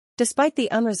Despite the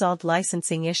unresolved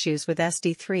licensing issues with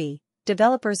SD3,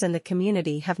 developers in the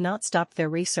community have not stopped their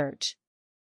research.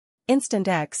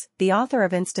 InstantX, the author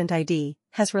of InstantID,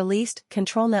 has released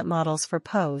ControlNet models for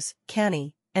pose,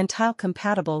 canny, and tile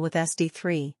compatible with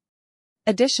SD3.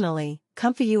 Additionally,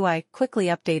 ComfyUI quickly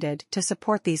updated to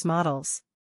support these models.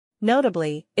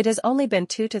 Notably, it has only been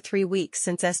 2 to 3 weeks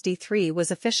since SD3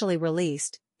 was officially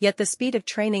released, yet the speed of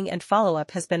training and follow-up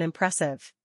has been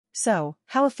impressive. So,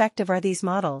 how effective are these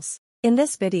models? In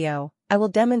this video, I will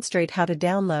demonstrate how to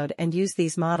download and use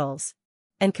these models,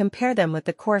 and compare them with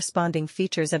the corresponding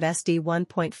features of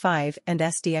SD1.5 and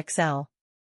SDXL.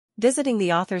 Visiting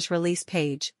the author's release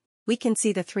page, we can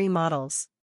see the 3 models.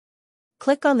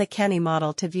 Click on the canny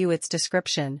model to view its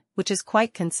description, which is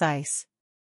quite concise.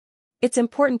 It's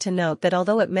important to note that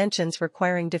although it mentions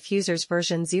requiring diffusers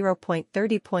version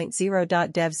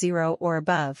 0.30.0.dev0 or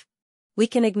above, we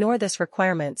can ignore this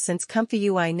requirement since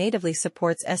ComfyUI natively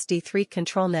supports SD3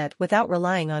 ControlNet without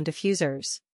relying on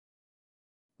diffusers.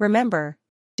 Remember,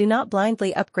 do not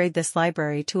blindly upgrade this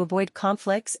library to avoid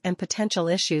conflicts and potential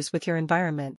issues with your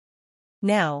environment.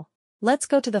 Now, let's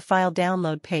go to the file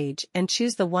download page and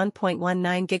choose the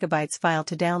 1.19 GB file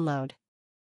to download.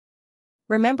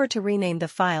 Remember to rename the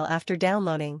file after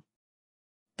downloading.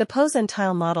 The pose and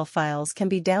tile model files can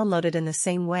be downloaded in the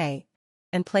same way,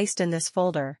 and placed in this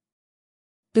folder.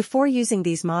 Before using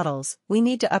these models, we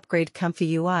need to upgrade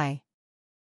ComfyUI.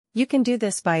 You can do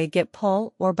this by a git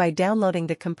pull or by downloading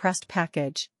the compressed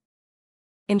package,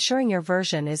 ensuring your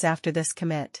version is after this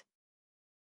commit.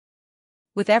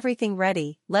 With everything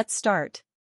ready, let's start.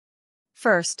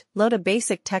 First, load a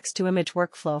basic text-to-image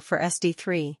workflow for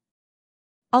SD3.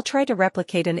 I'll try to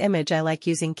replicate an image I like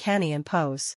using canny and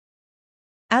pose.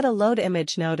 Add a load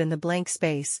image node in the blank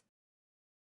space.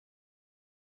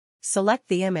 Select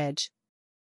the image.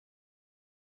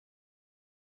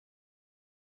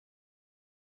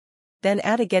 Then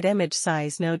add a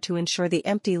getImageSize node to ensure the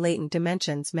empty latent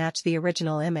dimensions match the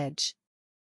original image.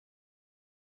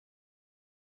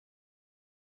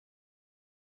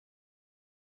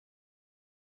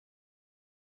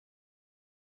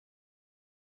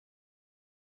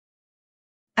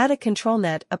 Add a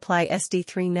ControlNet apply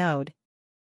SD3 node.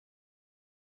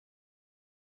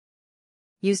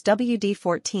 Use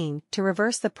WD14 to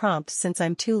reverse the prompt since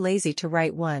I'm too lazy to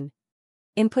write one.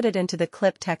 Input it into the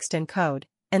clip text encode,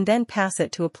 and then pass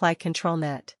it to apply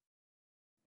ControlNet.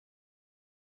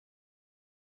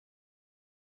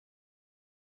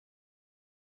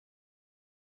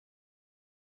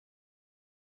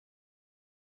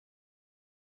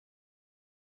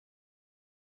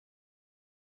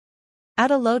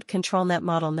 Add a load ControlNet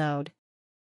model node.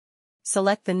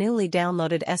 Select the newly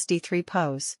downloaded SD3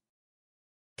 pose.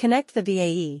 Connect the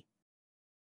VAE.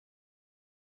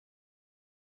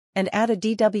 And add a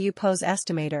DW pose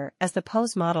estimator as the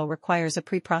pose model requires a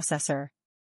preprocessor.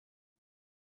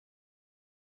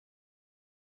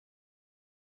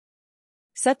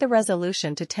 Set the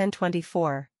resolution to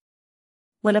 1024.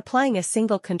 When applying a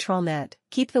single ControlNet,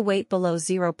 keep the weight below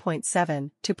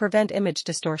 0.7 to prevent image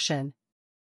distortion.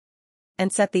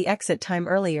 And set the exit time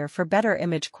earlier for better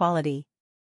image quality.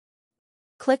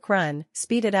 Click Run,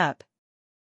 speed it up.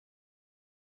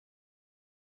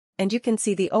 And you can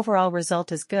see the overall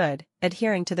result is good,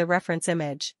 adhering to the reference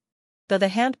image, though the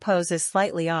hand pose is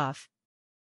slightly off,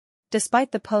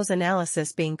 despite the pose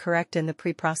analysis being correct in the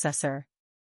preprocessor.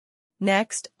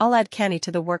 Next, I'll add canny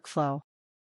to the workflow.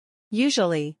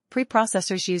 Usually,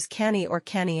 preprocessors use canny or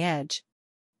canny edge,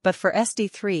 but for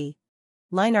SD3,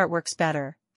 line art works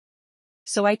better.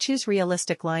 So I choose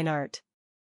realistic line art.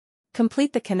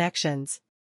 Complete the connections.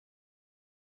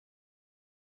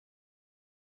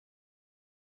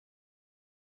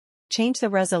 Change the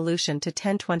resolution to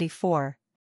 1024.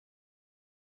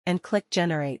 And click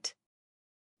Generate.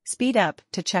 Speed up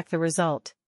to check the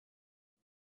result.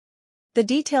 The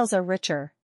details are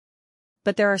richer,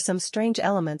 but there are some strange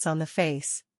elements on the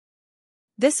face.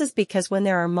 This is because when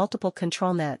there are multiple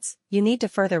ControlNets, you need to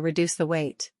further reduce the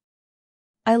weight.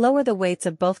 I lower the weights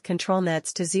of both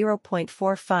ControlNets to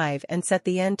 0.45 and set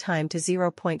the end time to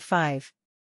 0.5.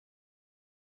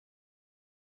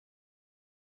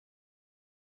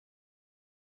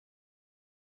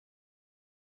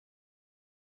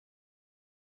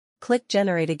 Click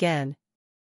Generate again.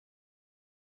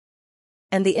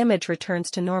 And the image returns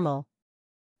to normal,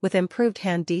 with improved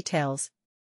hand details,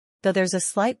 though there's a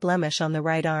slight blemish on the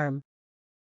right arm.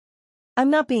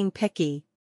 I'm not being picky,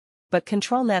 but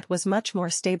ControlNet was much more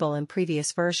stable in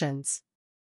previous versions.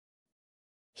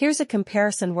 Here's a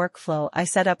comparison workflow I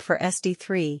set up for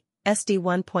SD3,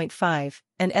 SD1.5,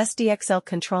 and SDXL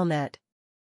ControlNet.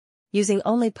 using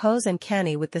only pose and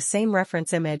canny with the same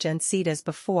reference image and seed as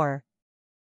before,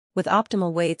 with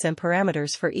optimal weights and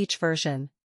parameters for each version.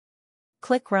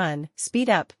 Click Run, speed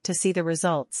up to see the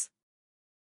results.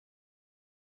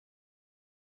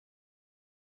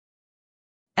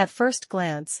 At first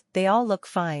glance, they all look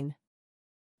fine.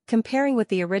 Comparing with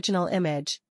the original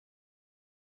image,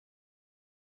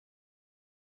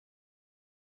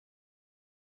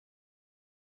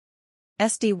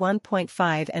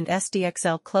 SD1.5 and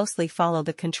SDXL closely follow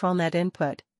the ControlNet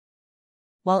input,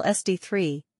 while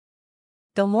SD3,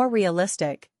 though more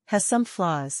realistic, has some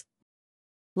flaws,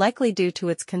 likely due to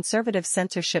its conservative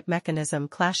censorship mechanism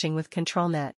clashing with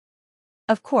ControlNet.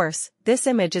 Of course, this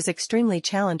image is extremely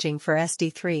challenging for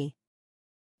SD3.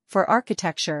 For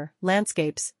architecture,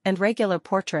 landscapes, and regular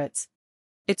portraits,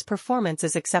 its performance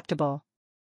is acceptable.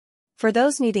 For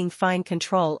those needing fine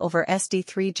control over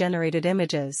SD3 generated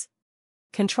images,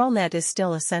 ControlNet is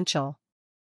still essential.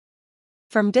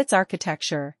 From its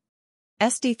architecture,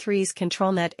 SD3's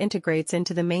ControlNet integrates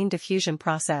into the main diffusion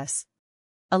process,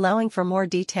 allowing for more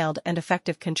detailed and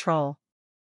effective control.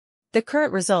 The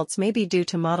current results may be due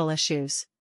to model issues.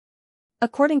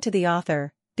 According to the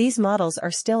author, these models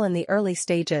are still in the early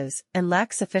stages and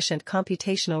lack sufficient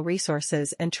computational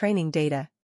resources and training data,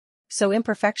 so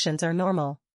imperfections are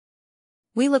normal.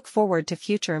 We look forward to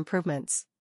future improvements.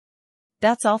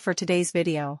 That's all for today's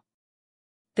video.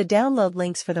 The download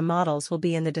links for the models will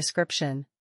be in the description.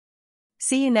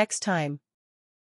 See you next time.